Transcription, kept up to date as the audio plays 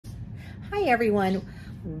Hi everyone,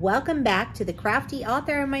 welcome back to the Crafty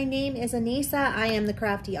Author. My name is Anissa. I am the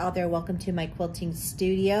Crafty Author. Welcome to my quilting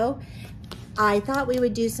studio. I thought we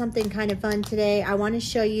would do something kind of fun today. I want to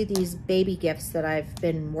show you these baby gifts that I've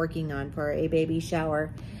been working on for a baby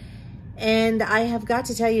shower. And I have got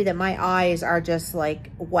to tell you that my eyes are just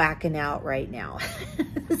like whacking out right now.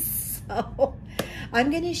 So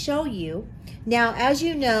I'm going to show you. Now, as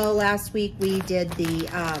you know, last week we did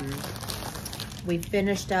we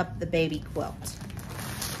finished up the baby quilt.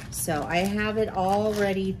 So I have it all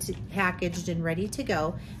ready to packaged and ready to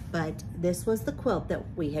go. But this was the quilt that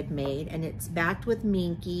we had made, and it's backed with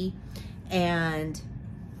Minky and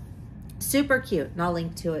super cute. And I'll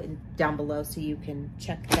link to it down below so you can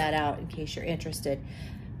check that out in case you're interested.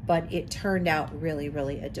 But it turned out really,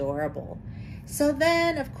 really adorable. So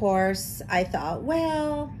then, of course, I thought,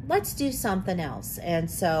 well, let's do something else. And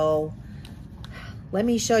so let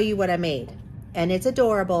me show you what I made. And it's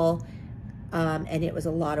adorable, and it was a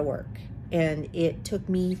lot of work. And it took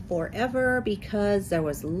me forever because there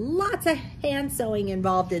was lots of hand sewing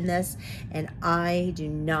involved in this, and I do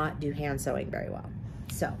not do hand sewing very well.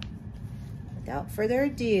 So without further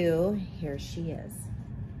ado, here she is.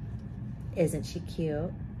 Isn't she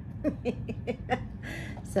cute?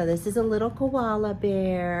 So this is a little koala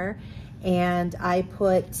bear, and I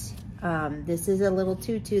put, this is a little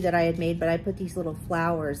tutu that I had made, but I put these little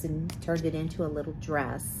flowers and turned it into a little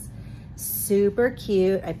dress. Super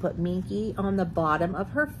cute. I put Minky on the bottom of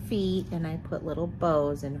her feet, and I put little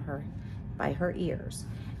bows in her, by her ears.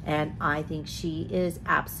 And I think she is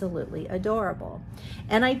absolutely adorable.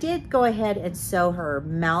 And I did go ahead and sew her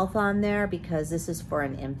mouth on there because this is for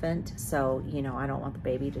an infant. So, you know, I don't want the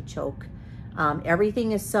baby to choke.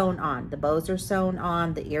 Everything is sewn on. The bows are sewn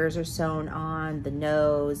on, the ears are sewn on, the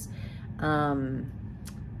nose.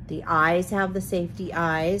 The eyes have the safety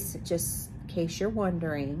eyes, just in case you're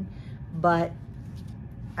wondering. But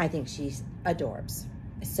I think she's adorbs.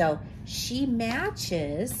 So she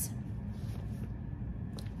matches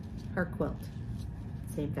her quilt,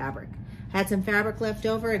 same fabric. Had some fabric left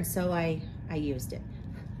over, and so I used it.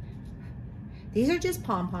 These are just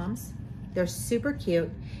pom-poms. They're super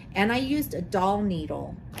cute. And I used a doll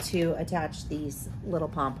needle to attach these little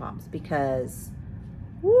pom-poms because,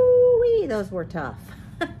 woo-wee, those were tough.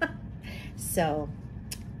 So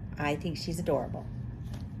I think she's adorable.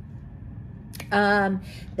 Then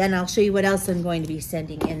I'll show you what else I'm going to be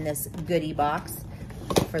sending in this goodie box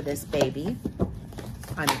for this baby.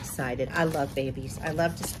 I'm excited. I love babies. I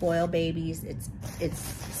love to spoil babies. It's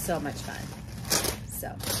so much fun.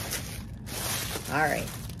 So, all right.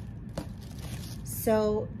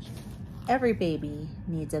 So every baby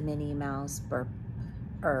needs a Minnie Mouse burp,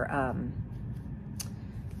 or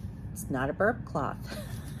it's not a burp cloth.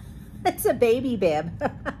 It's a baby bib.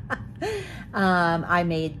 I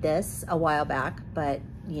made this a while back, but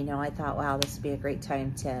you know, I thought, wow, this would be a great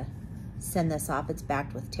time to send this off. It's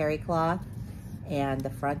backed with terry cloth, and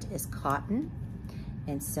the front is cotton.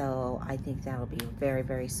 And so I think that'll be very,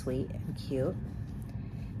 very sweet and cute.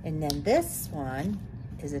 And then this one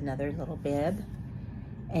is another little bib.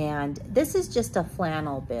 And this is just a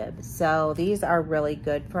flannel bib. So these are really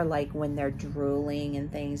good for like when they're drooling and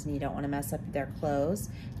things and you don't want to mess up their clothes.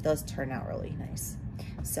 Those turn out really nice.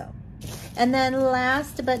 So, and then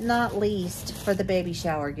last but not least for the baby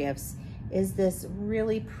shower gifts is this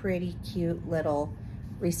really pretty, cute little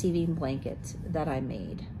receiving blanket that I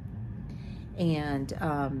made. And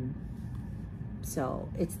so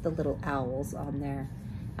it's the little owls on there.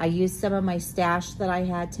 I used some of my stash that I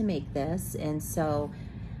had to make this, and so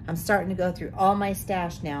I'm starting to go through all my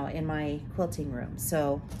stash now in my quilting room.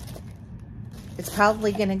 So it's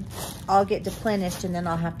probably gonna all get deplenished, and then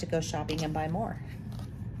I'll have to go shopping and buy more.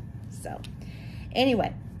 So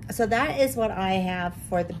anyway, so that is what I have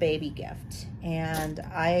for the baby gift. And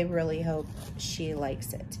I really hope she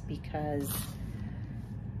likes it because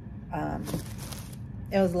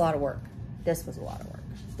it was a lot of work. This was a lot of work.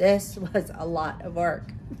 This was a lot of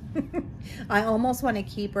work. I almost want to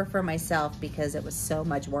keep her for myself because it was so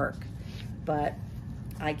much work, but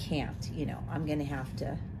I can't, you know, I'm going to have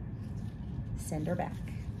to send her back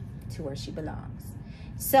to where she belongs.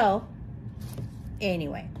 So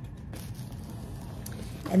anyway,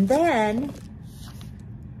 and then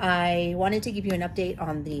I wanted to give you an update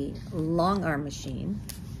on the Longarm machine.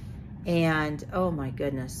 And oh my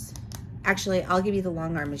goodness. Actually, I'll give you the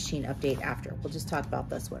Longarm machine update after. We'll just talk about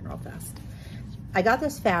this one real fast. I got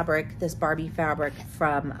this fabric, this Barbie fabric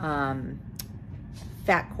from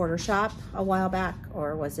Fat Quarter Shop a while back,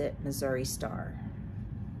 or was it Missouri Star?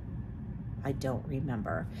 I don't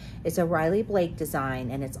remember. It's a Riley Blake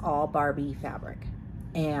design, and it's all Barbie fabric.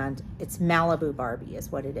 and it's Malibu Barbie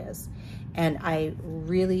is what it is. And I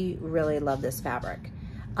really, really love this fabric.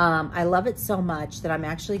 I love it so much that I'm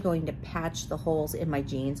actually going to patch the holes in my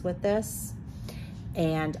jeans with this.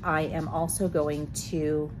 And I am also going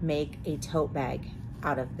to make a tote bag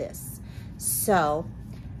out of this. So,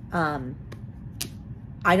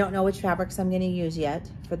 I don't know which fabrics I'm going to use yet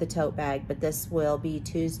for the tote bag, but this will be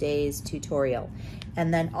Tuesday's tutorial.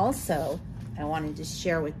 And then also, I wanted to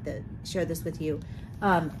share this with you.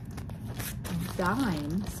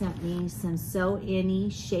 Dime sent me some Sew Any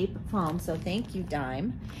shape foam, so thank you,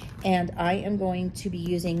 Dime. And I am going to be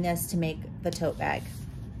using this to make the tote bag.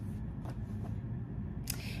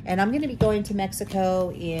 And I'm going to be going to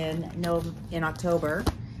Mexico in October,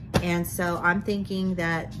 and so I'm thinking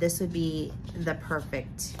that this would be the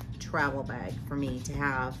perfect travel bag for me to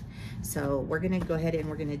have. So we're going to go ahead and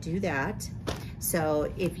we're going to do that.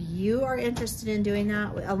 So if you are interested in doing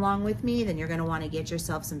that along with me, then you're going to want to get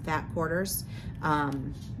yourself some fat quarters,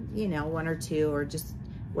 you know, 1 or 2, or just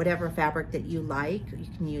whatever fabric that you like. You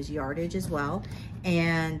can use yardage as well.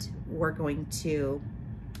 And we're going to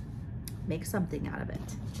make something out of it.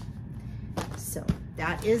 So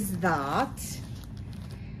that is that.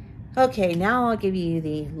 Okay, now I'll give you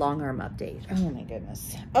the long arm update. Oh my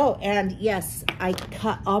goodness. Oh, and yes, I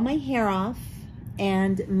cut all my hair off,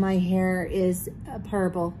 and my hair is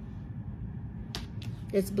purple.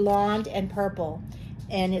 It's blonde and purple,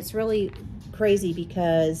 and it's really crazy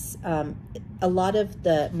because a lot of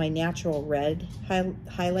my natural red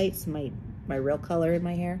highlights, my real color in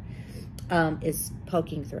my hair, is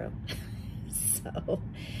poking through. So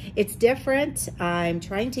it's different. I'm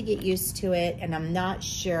trying to get used to it, and I'm not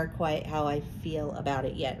sure quite how I feel about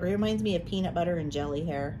it yet. It reminds me of peanut butter and jelly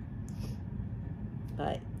hair,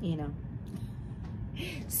 but you know.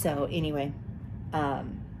 So anyway,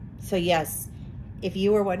 so yes, if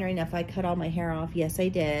you were wondering if I cut all my hair off, yes, I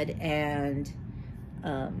did. And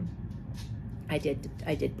I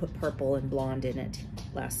did put purple and blonde in it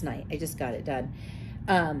last night. I just got it done.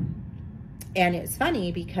 And it's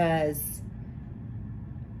funny because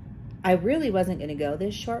I really wasn't going to go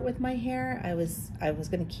this short with my hair. I was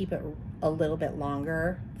going to keep it a little bit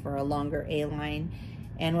longer for a longer A-line.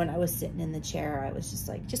 And when I was sitting in the chair, I was just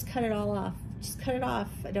like, just cut it all off. Just cut it off.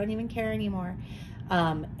 I don't even care anymore.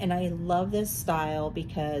 And I love this style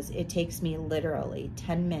because it takes me literally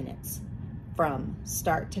 10 minutes from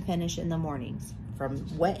start to finish in the mornings.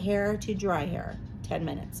 From wet hair to dry hair, 10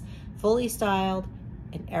 minutes. Fully styled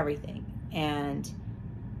and everything. And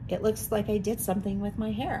it looks like I did something with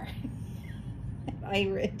my hair.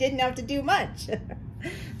 I didn't have to do much.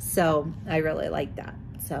 So I really like that.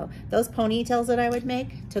 So those ponytails that I would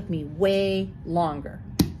make took me way longer.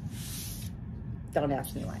 Don't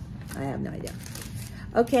ask me why. I have no idea.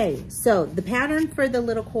 Okay, so the pattern for the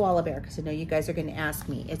little koala bear, because I know you guys are going to ask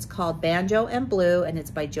me, it's called Banjo and Blue, and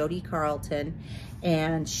it's by Jody Carlton,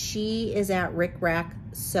 and she is at RicRac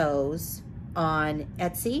Sews on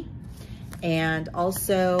Etsy and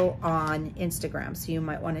also on Instagram, so you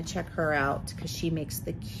might want to check her out because she makes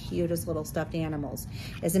the cutest little stuffed animals.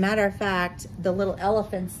 As a matter of fact, the little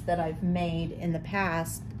elephants that I've made in the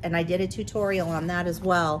past, and I did a tutorial on that as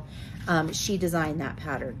well, she designed that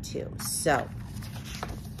pattern too. So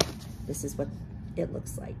this is what it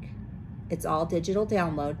looks like. It's all digital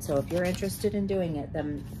download, so if you're interested in doing it,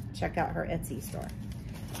 then check out her Etsy store.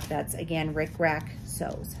 That's, again, RicRac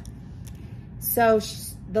Sews. So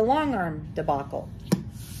the long arm debacle.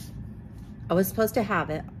 I was supposed to have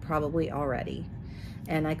it probably already,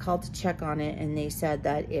 and I called to check on it, and they said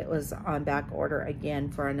that it was on back order again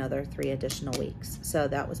for another 3 additional weeks. So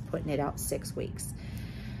that was putting it out 6 weeks.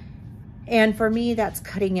 And for me, that's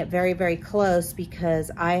cutting it very, very close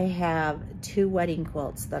because I have 2 wedding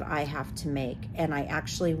quilts that I have to make, and I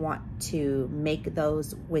actually want to make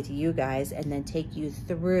those with you guys and then take you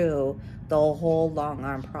through the whole long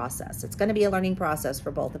arm process. It's going to be a learning process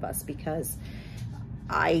for both of us because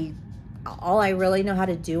all I really know how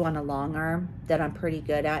to do on a long arm that I'm pretty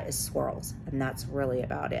good at is swirls, and that's really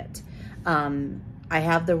about it. I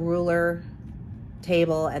have the ruler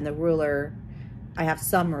table and the ruler. I have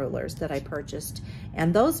some rulers that I purchased,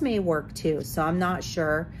 and those may work too, so I'm not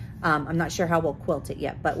sure. I'm not sure how we'll quilt it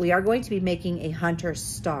yet, but we are going to be making a hunter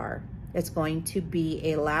star. It's going to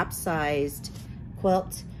be a lap-sized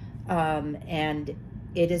quilt, and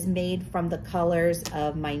it is made from the colors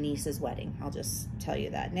of my niece's wedding. I'll just tell you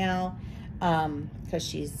that now, because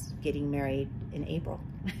she's getting married in April.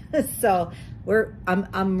 So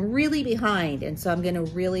I'm really behind, and so I'm gonna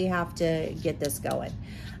really have to get this going.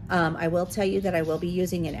 I will tell you that I will be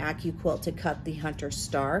using an AccuQuilt to cut the hunter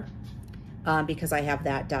star. because I have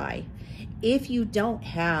that die. If you don't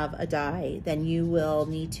have a die, then you will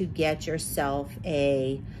need to get yourself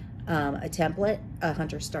a template, a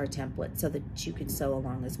Hunter Star template, so that you can sew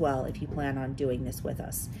along as well if you plan on doing this with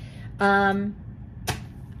us.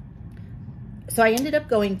 So I ended up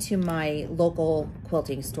going to my local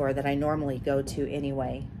quilting store that I normally go to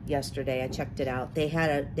anyway. Yesterday I checked it out. They had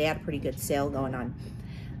a pretty good sale going on,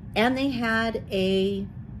 and they had a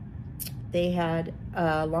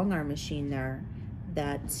Longarm machine there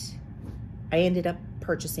that I ended up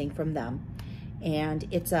purchasing from them, and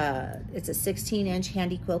it's a 16-inch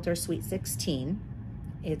handy quilter Sweet 16.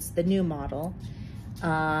 It's the new model,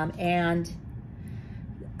 and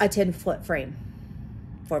a 10-foot frame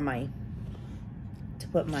for to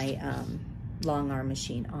put my Longarm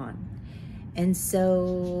machine on. And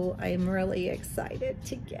so I'm really excited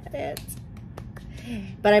to get it,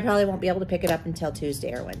 but I probably won't be able to pick it up until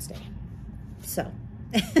Tuesday or Wednesday. So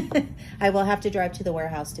I will have to drive to the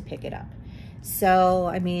warehouse to pick it up. So,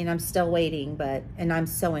 I mean, I'm still waiting, and I'm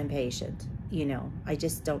so impatient, you know, I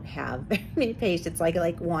just don't have very many patience.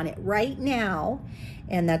 Like want it right now,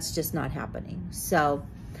 and that's just not happening. So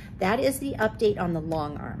that is the update on the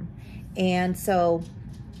Longarm. And so,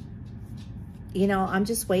 you know, I'm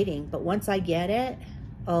just waiting, but once I get it,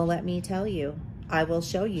 oh, let me tell you, I will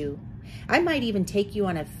show you. I might even take you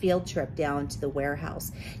on a field trip down to the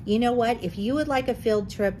warehouse. You know what? If you would like a field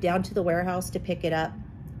trip down to the warehouse to pick it up,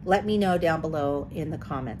 let me know down below in the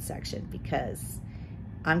comment section, because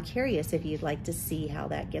I'm curious if you'd like to see how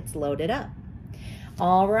that gets loaded up.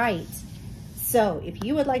 All right. So if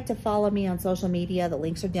you would like to follow me on social media, the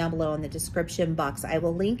links are down below in the description box. I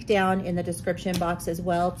will link down in the description box as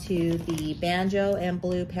well to the banjo and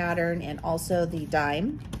blue pattern, and also the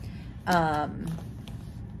dime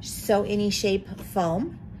Sew Any Shape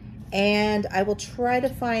foam. And I will try to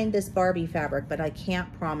find this Barbie fabric, but I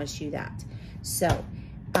can't promise you that. So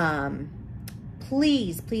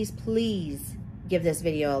please, please, please give this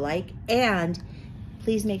video a like, and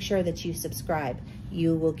please make sure that you subscribe.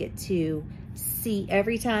 You will get to see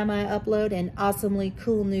every time I upload an awesomely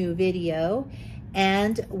cool new video.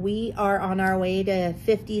 And we are on our way to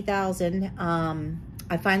 50,000.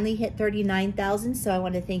 I finally hit 39,000, so I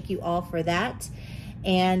want to thank you all for that.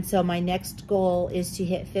 And so my next goal is to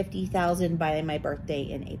hit 50,000 by my birthday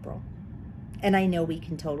in April. And I know we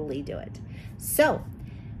can totally do it. So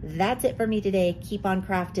that's it for me today. Keep on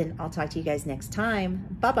crafting. I'll talk to you guys next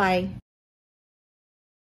time. Bye-bye.